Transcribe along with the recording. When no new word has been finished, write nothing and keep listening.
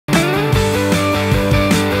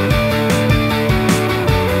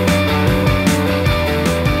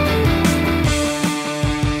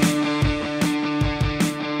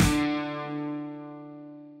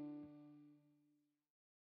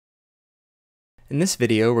In this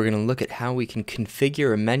video, we're going to look at how we can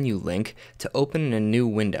configure a menu link to open in a new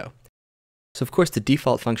window. So of course the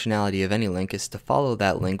default functionality of any link is to follow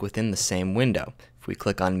that link within the same window. If we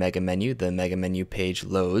click on Mega Menu, the Mega Menu page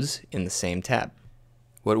loads in the same tab.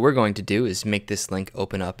 What we're going to do is make this link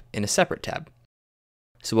open up in a separate tab.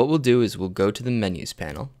 So what we'll do is we'll go to the Menus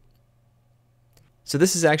panel. So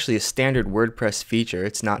this is actually a standard WordPress feature.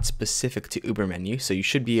 It's not specific to UberMenu, so you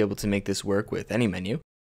should be able to make this work with any menu.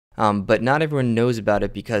 But not everyone knows about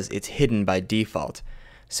it because it's hidden by default.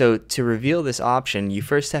 So to reveal this option, you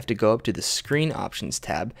first have to go up to the Screen Options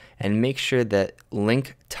tab and make sure that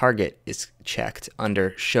Link Target is checked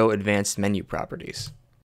under Show Advanced Menu Properties.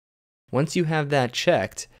 Once you have that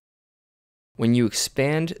checked, when you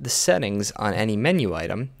expand the settings on any menu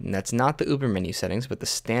item, and that's not the UberMenu settings, but the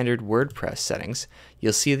standard WordPress settings,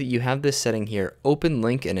 you'll see that you have this setting here, Open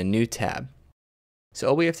Link in a new tab. So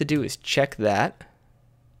all we have to do is check that,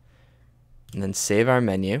 and then save our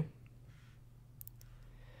menu.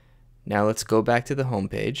 Now let's go back to the home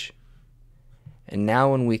page, and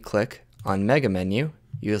now when we click on Mega Menu,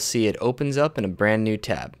 you'll see it opens up in a brand new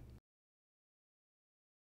tab.